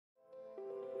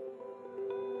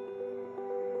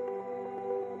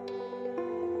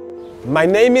My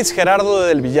name is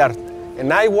Gerardo del Villar,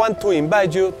 and I want to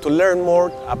invite you to learn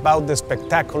more about the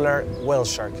spectacular whale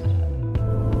shark.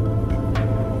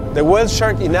 The whale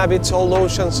shark inhabits all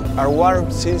oceans and warm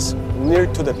seas near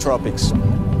to the tropics.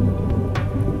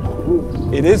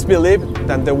 It is believed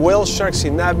that the whale sharks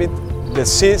inhabit the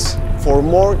seas for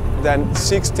more than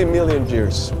 60 million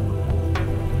years.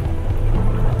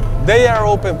 They are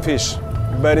open fish,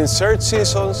 but in certain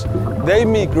seasons they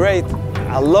migrate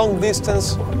a long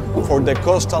distance for the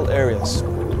coastal areas,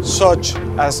 such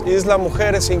as Isla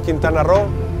Mujeres in Quintana Roo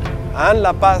and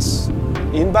La Paz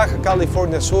in Baja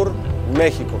California Sur,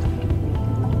 Mexico.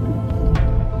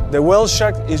 The whale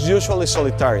shark is usually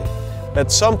solitary,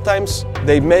 but sometimes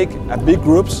they make big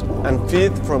groups and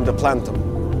feed from the plankton.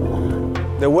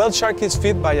 The whale shark is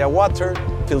fed by a water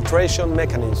filtration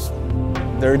mechanism.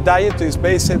 Their diet is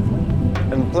based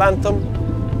on plankton,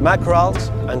 mackerels,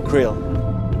 and krill.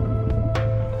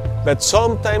 But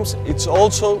sometimes it's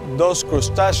also those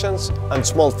crustaceans and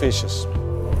small fishes.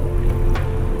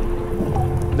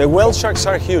 The whale sharks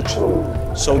are huge,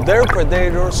 so their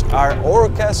predators are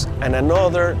orcas and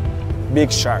other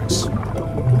big sharks.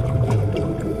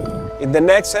 In the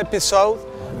next episode,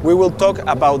 we will talk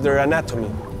about their anatomy.